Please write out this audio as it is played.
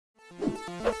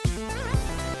Get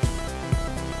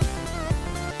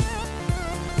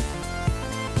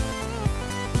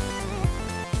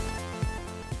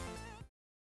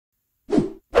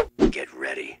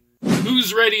ready.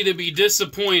 Who's ready to be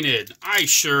disappointed? I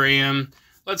sure am.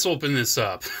 Let's open this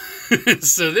up.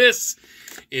 So this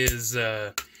is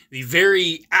the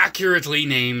very accurately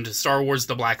named Star Wars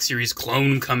The Black Series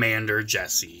Clone Commander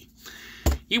Jesse.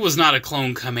 He was not a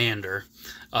clone commander.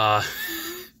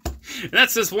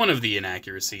 That's just one of the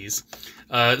inaccuracies.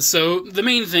 So the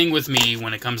main thing with me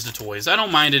when it comes to toys, I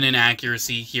don't mind an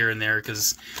inaccuracy here and there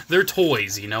because they're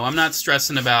toys, you know. I'm not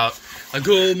stressing about, like,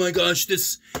 oh my gosh,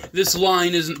 this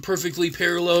line isn't perfectly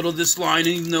parallel to this line,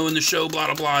 even though in the show, blah,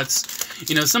 blah, blah. It's,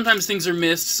 you know, sometimes things are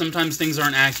missed, sometimes things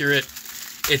aren't accurate.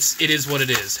 It is what it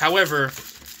is. However,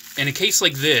 in a case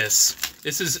like this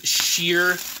is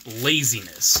sheer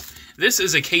laziness. This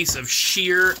is a case of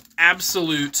sheer,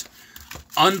 absolute,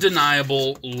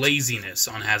 undeniable laziness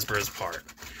on Hasbro's part.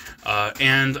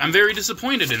 And I'm very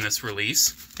disappointed in this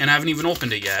release, and I haven't even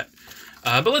opened it yet.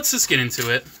 But let's just get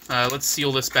into it. Let's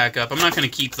seal this back up. I'm not going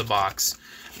to keep the box,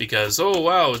 because, oh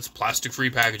wow, it's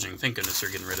plastic-free packaging. Thank goodness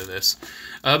they're getting rid of this.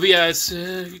 But yeah, it's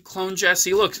Clone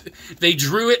Jesse. Look, they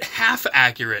drew it half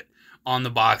accurate on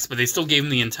the box, but they still gave him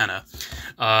the antenna.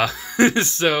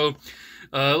 So...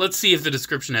 let's see if the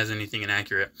description has anything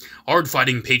inaccurate.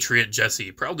 Hard-fighting patriot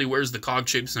Jesse proudly wears the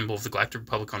cog-shaped symbol of the Galactic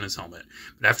Republic on his helmet.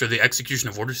 But after the execution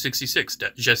of Order 66,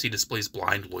 Jesse displays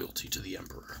blind loyalty to the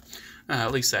Emperor.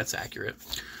 At least that's accurate.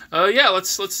 Yeah,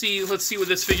 let's see what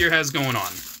this figure has going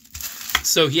on.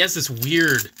 So he has this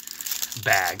weird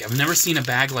bag. I've never seen a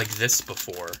bag like this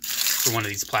before for one of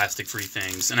these plastic-free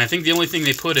things. And I think the only thing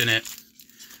they put in it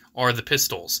are the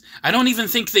pistols. I don't even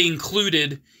think they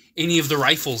included any of the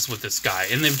rifles with this guy,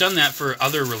 and they've done that for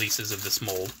other releases of this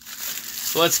mold.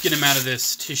 So let's get him out of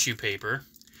this tissue paper.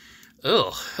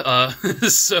 Ugh.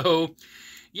 So,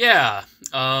 yeah.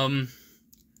 Oh,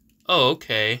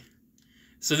 okay.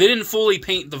 So they didn't fully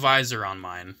paint the visor on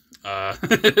mine.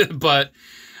 But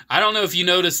I don't know if you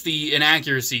noticed the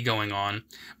inaccuracy going on.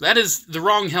 That is the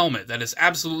wrong helmet. That is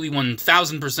absolutely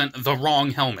 1000% the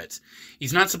wrong helmet.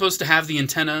 He's not supposed to have the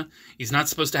antenna. He's not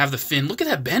supposed to have the fin. Look at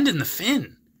that bend in the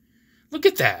fin. Look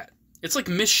at that. It's like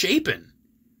misshapen.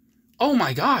 Oh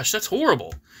my gosh, that's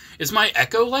horrible. Is my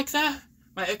Echo like that?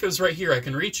 My Echo's right here. I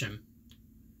can reach him.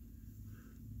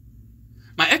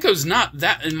 My Echo's not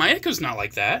that, and my Echo's not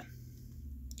like that.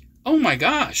 Oh my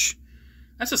gosh.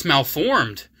 That's just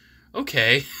malformed.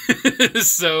 Okay.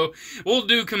 So, we'll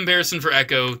do comparison for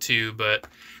Echo too, but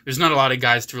there's not a lot of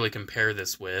guys to really compare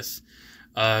this with.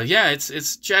 Yeah,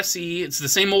 it's Jesse. It's the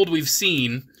same mold we've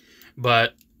seen,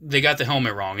 but they got the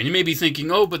helmet wrong. And you may be thinking,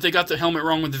 oh, but they got the helmet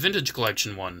wrong with the Vintage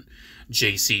Collection one,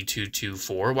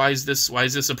 JC224. Why is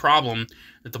this a problem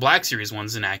that the Black Series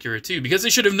one's inaccurate too? Because they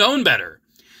should have known better.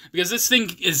 Because this thing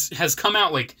has come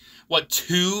out like, what,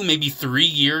 2, maybe 3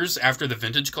 years after the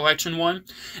Vintage Collection one?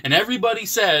 And everybody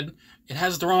said, it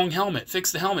has the wrong helmet.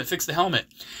 Fix the helmet, fix the helmet.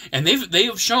 And they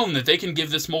have shown that they can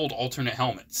give this mold alternate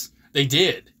helmets. They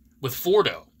did, with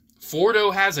Fordo.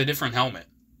 Fordo has a different helmet.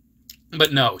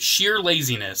 But no, sheer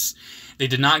laziness. They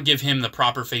did not give him the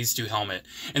proper Phase 2 helmet.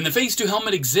 And the Phase 2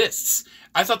 helmet exists.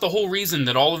 I thought the whole reason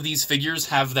that all of these figures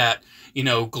have that, you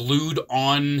know,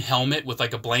 glued-on helmet with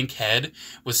like a blank head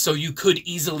was so you could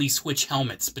easily switch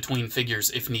helmets between figures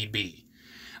if need be.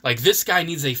 Like, this guy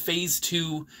needs a Phase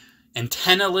 2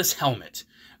 antenna-less helmet.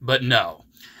 But no,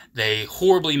 they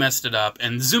horribly messed it up.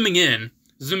 And zooming in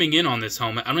on this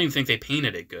helmet, I don't even think they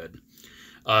painted it good.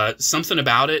 Something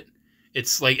about it,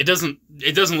 it's like, it doesn't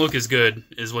look as good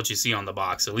as what you see on the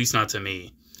box, at least not to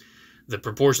me. The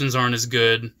proportions aren't as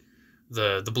good.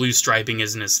 The blue striping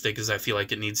isn't as thick as I feel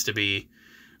like it needs to be.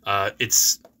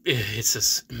 It's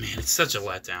just, man, it's such a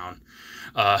letdown.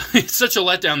 It's such a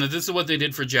letdown that this is what they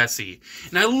did for Jesse.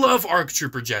 And I love ARC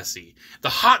Trooper Jesse. The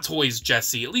Hot Toys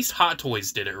Jesse, at least Hot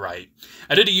Toys did it right.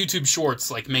 I did a YouTube Shorts,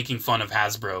 like, making fun of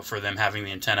Hasbro for them having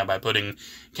the antenna by putting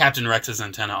Captain Rex's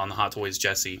antenna on the Hot Toys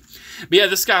Jesse. But yeah,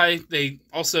 this guy, they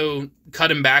also cut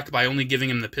him back by only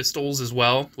giving him the pistols as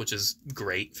well, which is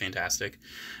great, fantastic.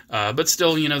 But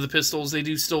still, you know, the pistols, they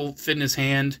do still fit in his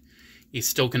hand. He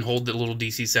still can hold the little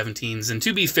DC-17s. And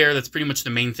to be fair, that's pretty much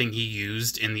the main thing he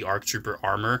used in the ARC Trooper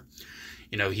armor.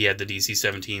 You know, he had the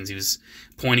DC-17s. He was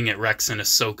pointing at Rex and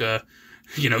Ahsoka.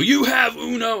 You know, you have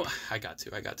Uno. I got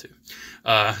to.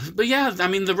 But yeah, I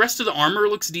mean, the rest of the armor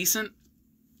looks decent.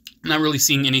 I'm not really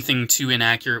seeing anything too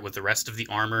inaccurate with the rest of the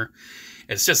armor.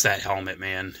 It's just that helmet,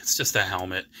 man. It's just that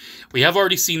helmet. We have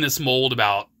already seen this mold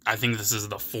about, I think this is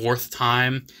the 4th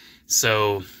time.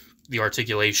 So the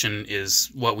articulation is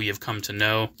what we have come to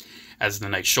know. Has the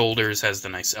nice shoulders, has the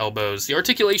nice elbows. The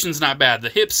articulation's not bad. The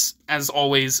hips, as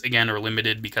always, again, are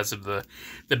limited because of the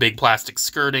big plastic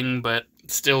skirting, but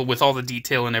still, with all the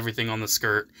detail and everything on the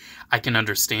skirt, I can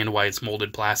understand why it's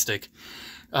molded plastic.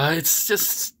 It's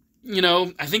just, you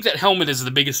know, I think that helmet is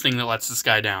the biggest thing that lets this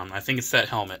guy down. I think it's that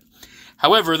helmet.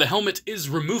 However, the helmet is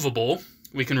removable.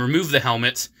 We can remove the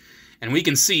helmet, and we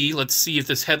can see, let's see if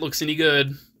this head looks any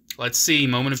good. Let's see,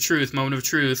 moment of truth, moment of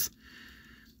truth.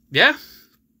 Yeah,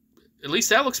 at least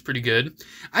that looks pretty good.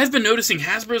 I've been noticing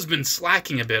Hasbro's been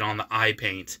slacking a bit on the eye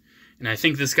paint, and I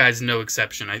think this guy's no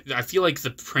exception. I feel like the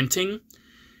printing,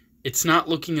 it's not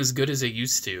looking as good as it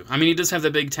used to. I mean, he does have the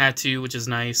big tattoo, which is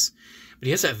nice, but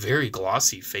he has that very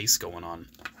glossy face going on.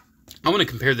 I want to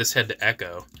compare this head to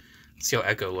Echo. See how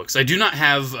Echo looks. I do not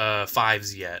have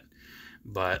 5s yet,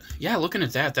 but yeah, looking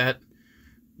at that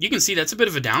you can see that's a bit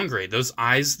of a downgrade. Those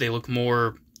eyes, they look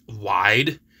more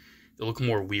wide. They look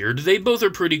more weird. They both are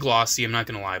pretty glossy, I'm not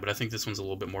going to lie, but I think this one's a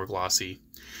little bit more glossy.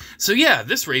 So yeah,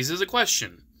 this raises a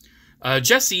question.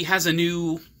 Jesse has a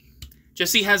new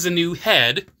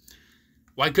head.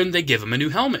 Why couldn't they give him a new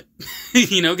helmet?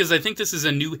 You know, because I think this is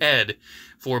a new head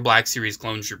for Black Series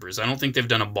Clone Troopers. I don't think they've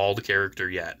done a bald character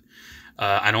yet.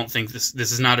 I don't think this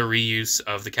is not a reuse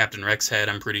of the Captain Rex head,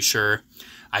 I'm pretty sure.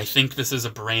 I think this is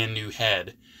a brand new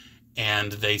head,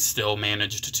 and they still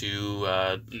managed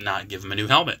to not give him a new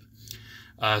helmet.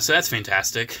 So that's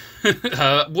fantastic.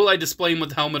 Will I display him with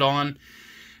the helmet on?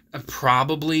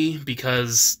 Probably,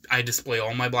 because I display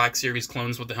all my Black Series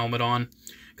clones with the helmet on,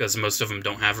 because most of them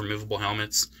don't have removable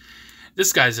helmets.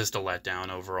 This guy's just a letdown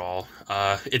overall.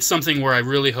 It's something where I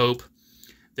really hope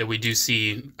that we do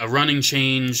see a running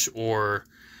change, or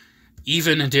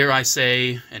even, dare I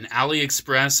say, an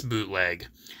AliExpress bootleg.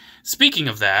 Speaking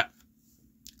of that,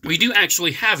 we do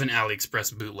actually have an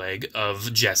AliExpress bootleg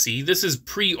of Jesse. This is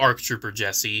pre-ARC Trooper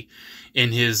Jesse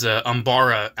in his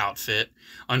Umbara outfit.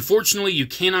 Unfortunately, you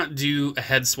cannot do a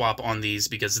head swap on these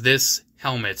because this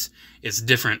helmet is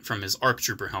different from his ARC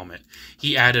Trooper helmet.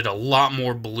 He added a lot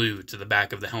more blue to the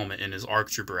back of the helmet in his ARC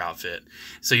Trooper outfit.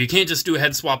 So you can't just do a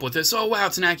head swap with this. Oh, wow,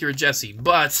 it's an accurate Jesse.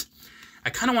 But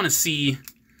I kind of want to see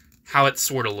how it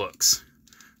sort of looks.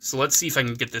 So let's see if I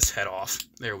can get this head off.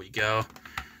 There we go.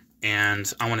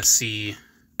 And I want to see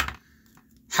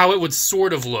how it would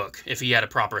sort of look if he had a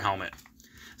proper helmet.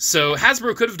 So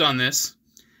Hasbro could have done this.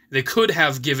 They could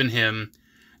have given him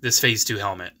this Phase 2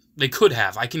 helmet. They could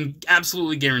have. I can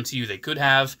absolutely guarantee you they could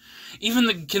have.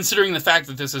 Even considering the fact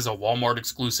that this is a Walmart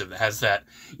exclusive that has that,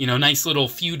 you know, nice little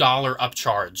few dollar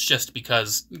upcharge just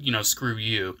because, you know, screw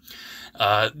you.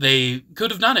 They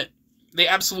could have done it. They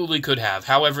absolutely could have.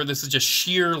 However, this is just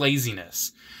sheer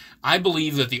laziness. I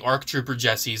believe that the ARC Trooper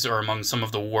Jessies are among some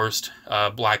of the worst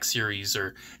Black Series,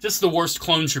 or just the worst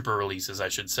Clone Trooper releases, I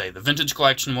should say. The Vintage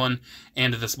Collection one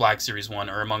and this Black Series one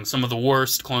are among some of the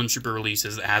worst Clone Trooper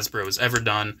releases that Hasbro has ever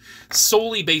done,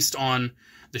 solely based on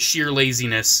the sheer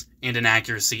laziness and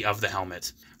inaccuracy of the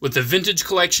helmet. With the Vintage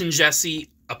Collection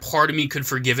Jessie, a part of me could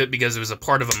forgive it because it was a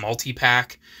part of a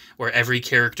multi-pack where every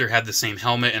character had the same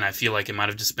helmet, and I feel like it might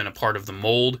have just been a part of the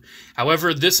mold.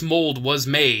 However, this mold was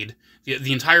made.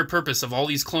 The entire purpose of all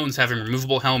these clones having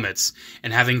removable helmets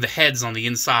and having the heads on the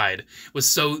inside was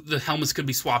so the helmets could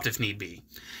be swapped if need be.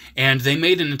 And they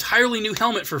made an entirely new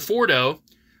helmet for Fordo,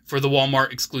 for the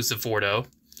Walmart exclusive Fordo,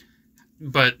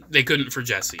 but they couldn't for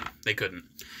Jesse. They couldn't.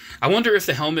 I wonder if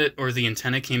the helmet or the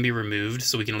antenna can be removed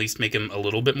so we can at least make him a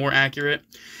little bit more accurate.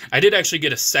 I did actually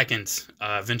get a second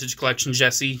Vintage Collection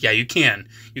Jesse. Yeah, you can.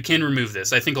 You can remove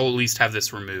this. I think I'll at least have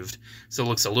this removed so it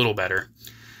looks a little better.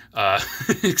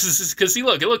 Because see,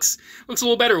 look, it looks a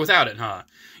little better without it, huh?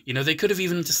 You know, they could have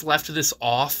even just left this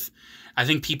off. I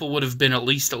think people would have been at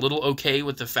least a little okay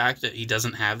with the fact that he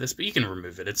doesn't have this, but you can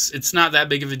remove it. It's not that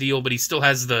big of a deal, but he still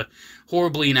has the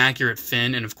horribly inaccurate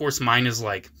fin, and of course mine is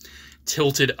like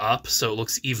tilted up, so it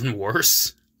looks even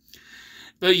worse.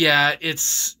 But yeah,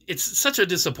 it's such a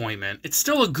disappointment. It's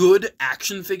still a good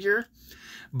action figure,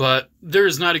 but there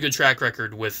is not a good track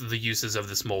record with the uses of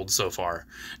this mold so far.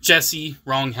 Jesse,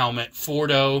 wrong helmet.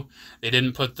 Fordo, they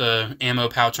didn't put the ammo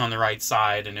pouch on the right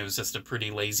side, and it was just a pretty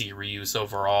lazy reuse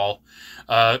overall.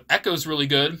 Echo's really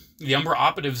good. The Umbra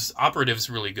Operative's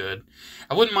really good.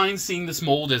 I wouldn't mind seeing this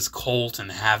mold as Colt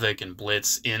and Havoc and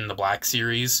Blitz in the Black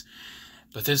Series,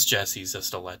 but this Jesse's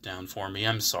just a letdown for me.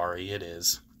 I'm sorry, it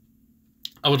is.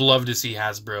 I would love to see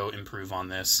Hasbro improve on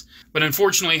this. But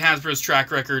unfortunately, Hasbro's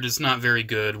track record is not very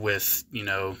good with, you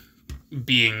know,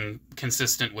 being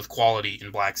consistent with quality in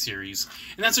Black Series.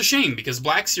 And that's a shame, because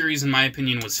Black Series, in my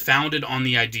opinion, was founded on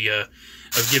the idea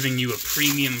of giving you a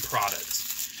premium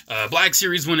product. Black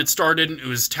Series, when it started, it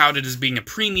was touted as being a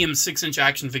premium 6-inch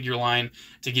action figure line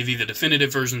to give you the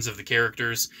definitive versions of the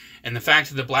characters. And the fact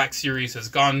that the Black Series has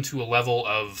gone to a level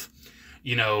of,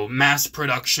 you know, mass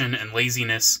production and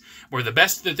laziness, where the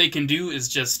best that they can do is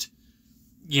just,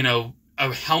 you know,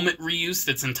 a helmet reuse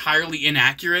that's entirely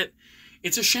inaccurate.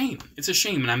 It's a shame. It's a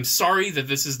shame, and I'm sorry that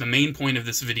this is the main point of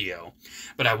this video.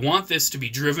 But I want this to be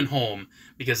driven home,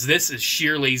 because this is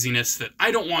sheer laziness that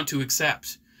I don't want to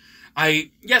accept.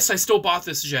 Yes, I still bought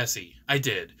this Jessie. I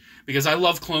did. Because I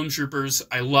love Clone Troopers.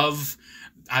 I love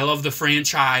the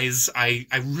franchise. I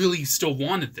really still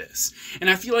wanted this. And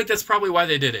I feel like that's probably why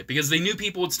they did it. Because they knew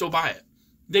people would still buy it.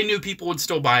 They knew people would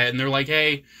still buy it. And they're like,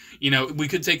 hey, you know, we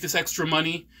could take this extra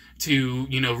money to,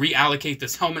 you know, reallocate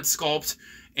this helmet sculpt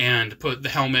and put the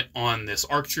helmet on this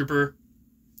ARC Trooper.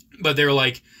 But they're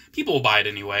like, people will buy it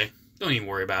anyway. Don't even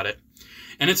worry about it.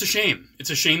 And it's a shame. It's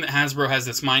a shame that Hasbro has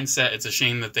this mindset. It's a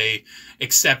shame that they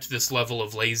accept this level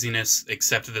of laziness,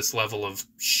 accept this level of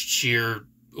sheer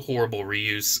horrible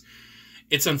reuse.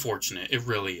 It's unfortunate. It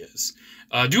really is.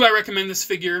 Do I recommend this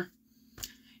figure?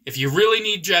 If you really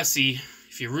need Jessie,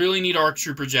 if you really need ARC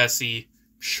Trooper Jessie,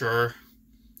 sure.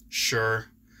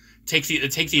 Take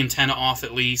the antenna off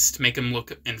at least. Make him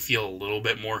look and feel a little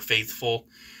bit more faithful.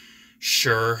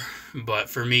 Sure. But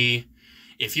for me,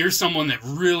 if you're someone that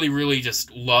really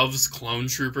just loves Clone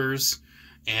Troopers,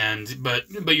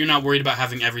 but you're not worried about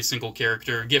having every single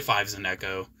character, get 5s and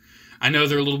Echo. I know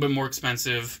they're a little bit more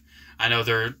expensive. I know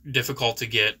they're difficult to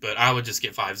get, but I would just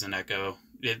get 5s and Echo.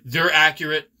 They're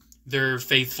accurate. They're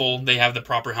faithful. They have the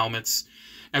proper helmets.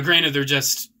 Now, granted, they're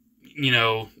just, you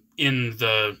know, in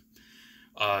the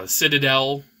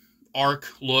Citadel ARC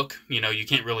look. You know, you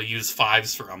can't really use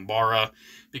 5s for Umbara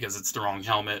because it's the wrong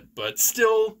helmet, but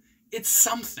still, it's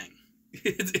something.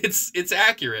 It's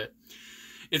accurate.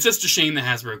 It's just a shame that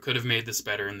Hasbro could have made this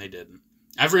better and they didn't.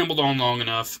 I've rambled on long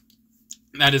enough.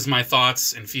 That is my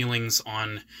thoughts and feelings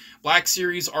on Black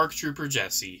Series ARC Trooper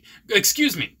Jessie.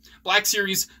 Excuse me, Black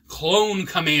Series Clone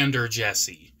Commander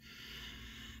Jessie.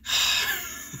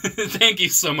 Thank you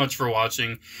so much for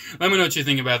watching. Let me know what you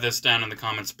think about this down in the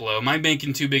comments below. Am I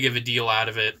making too big of a deal out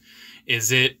of it?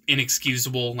 Is it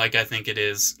inexcusable like I think it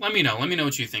is? Let me know. Let me know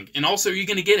what you think. And also, are you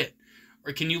going to get it?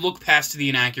 Or can you look past the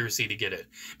inaccuracy to get it?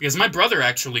 Because my brother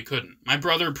actually couldn't. My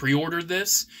brother pre-ordered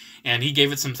this, and he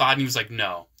gave it some thought, and he was like,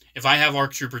 no. If I have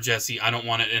ARC Trooper Jessie, I don't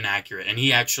want it inaccurate. And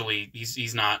he actually,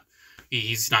 he's not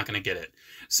going to get it.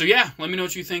 So yeah, let me know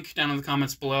what you think down in the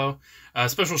comments below.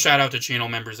 Special shout out to channel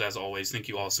members as always. Thank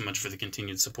you all so much for the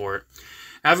continued support.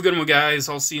 Have a good one, guys.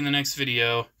 I'll see you in the next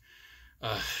video.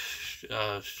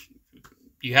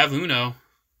 You have Uno.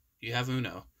 You have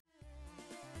Uno.